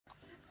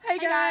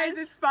Hey guys,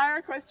 it's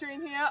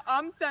Equestrian here.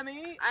 I'm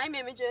Sammy. I'm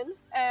Imogen.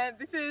 And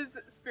this is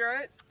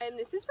Spirit. And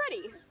this is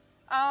Freddie.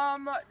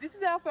 This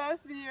is our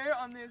first video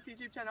on this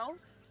YouTube channel.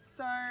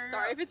 So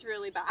sorry if it's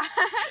really bad.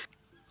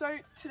 So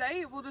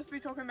today we'll just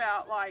be talking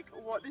about like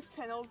what this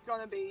channel's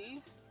gonna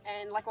be.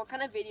 And like what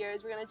kind of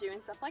videos we're going to do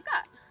and stuff like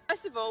that.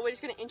 First of all, we're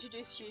just going to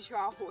introduce you to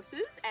our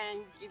horses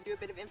and give you a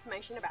bit of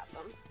information about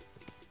them.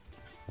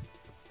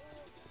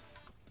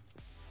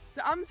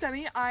 So I'm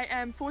Sammy, I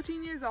am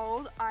 14 years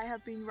old. I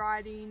have been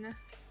riding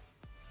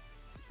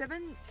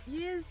 7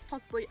 years,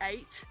 possibly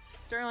 8.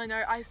 Don't really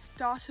know. I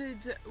started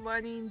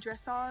learning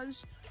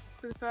dressage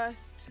for the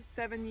first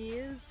 7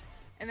 years,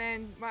 and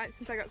then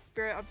since I got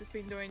Spirit I've just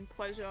been doing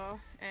pleasure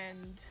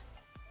and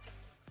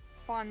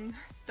fun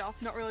stuff,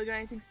 not really doing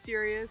anything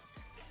serious.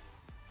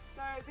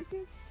 So this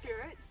is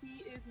Spirit.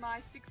 He is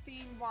my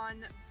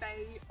 16-1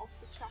 bay off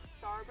the track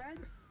thoroughbred.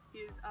 He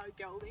is a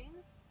gelding.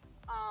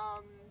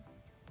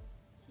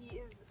 He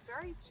is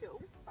very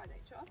chill by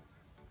nature,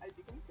 as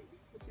you can see,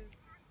 which is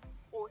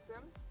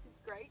awesome. He's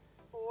great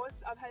horse.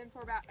 I've had him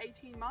for about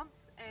 18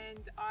 months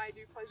and I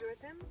do pleasure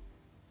with him.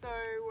 So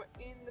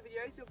in the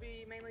videos you'll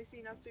be mainly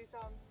seeing us do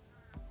some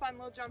fun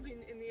little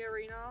jumping in the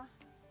arena.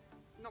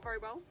 Not very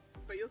well,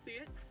 but you'll see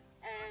it.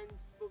 And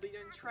we'll be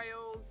doing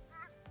trails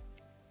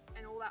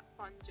and all that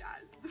fun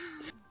jazz.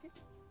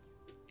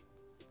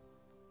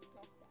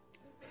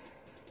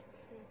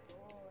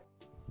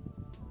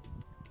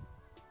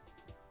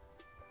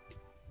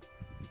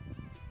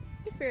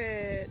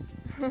 Spirit.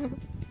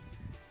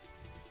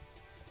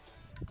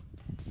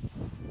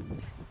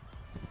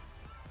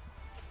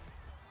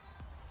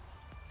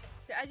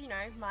 So as you know,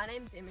 my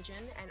name's Imogen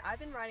and I've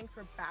been riding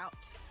for about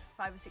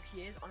 5 or 6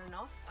 years on and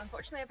off.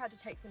 Unfortunately, I've had to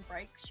take some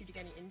breaks due to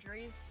getting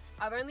injuries.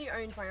 I've only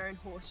owned my own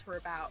horse for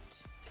about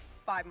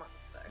 5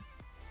 months though.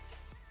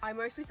 I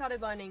mostly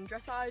started learning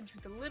dressage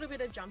with a little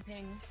bit of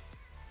jumping,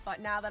 but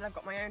now that I've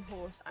got my own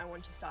horse, I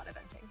want to start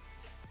eventing.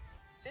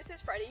 This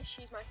is Freddie.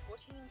 She's my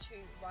 14-2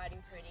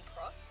 riding pony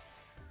cross.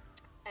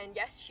 And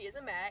yes, she is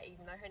a mare,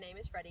 even though her name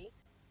is Freddie.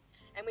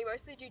 And we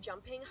mostly do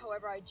jumping,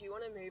 however I do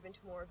want to move into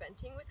more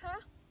eventing with her.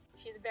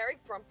 She's a very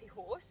grumpy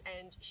horse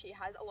and she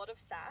has a lot of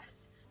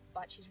sass,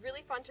 but she's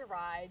really fun to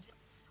ride.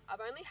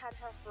 I've only had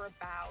her for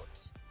about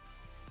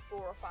 4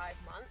 or 5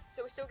 months,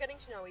 so we're still getting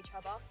to know each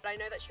other, but I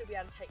know that she'll be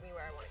able to take me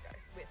where I want to go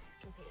with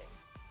competing.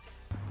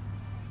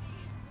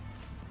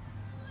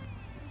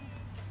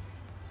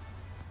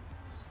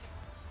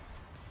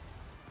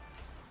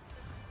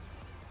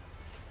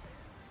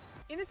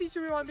 In the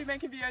future we want to be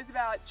making videos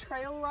about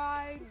trail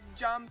rides,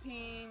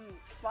 jumping,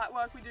 flight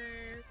work we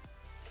do,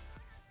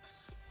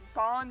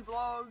 barn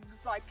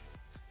vlogs, like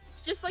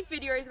just like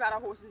videos about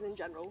our horses in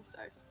general, so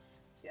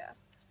yeah.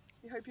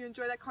 We hope you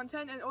enjoy that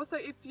content, and also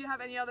if you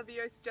have any other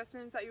video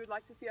suggestions that you would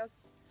like to see us,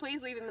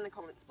 please leave them in the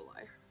comments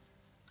below.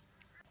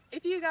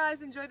 If you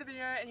guys enjoy the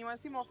video and you want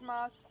to see more from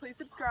us, please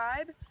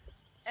subscribe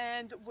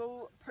and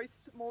we'll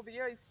post more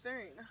videos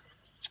soon.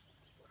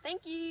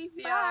 Thank you.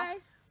 See Bye.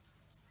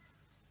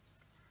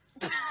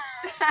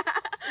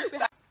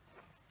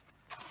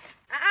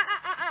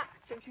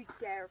 Don't you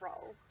dare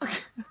roll.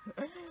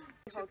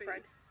 Hold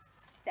Fred.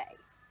 Stay.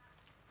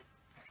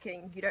 Just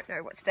kidding, you don't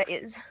know what stay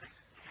is.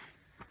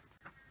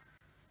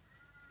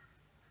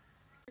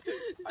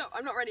 Stop,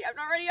 I'm not ready, I'm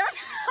not ready, I'm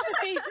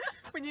not ready.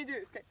 When you do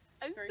this, okay.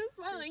 I'm still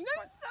smiling,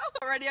 no stop.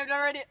 I'm not ready, I'm not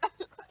ready.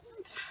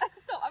 Stop,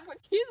 I've got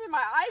tears in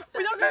my eyes.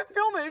 We're not going to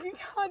film it if you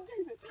can't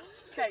do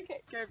this.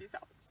 Okay, go over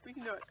yourself. We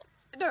can do it.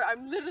 No,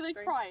 I'm literally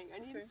crying. I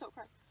need to stop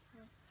crying.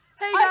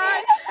 Hey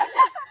guys!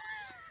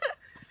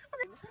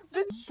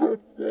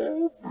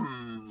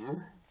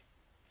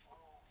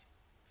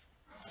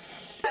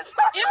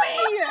 Immy!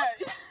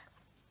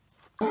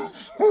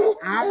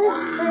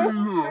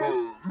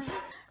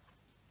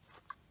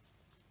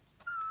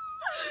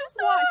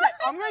 Well, okay,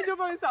 I'm going to do it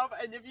by myself,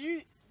 and if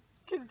you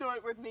can do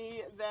it with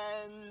me,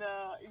 then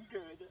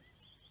good.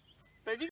 But if you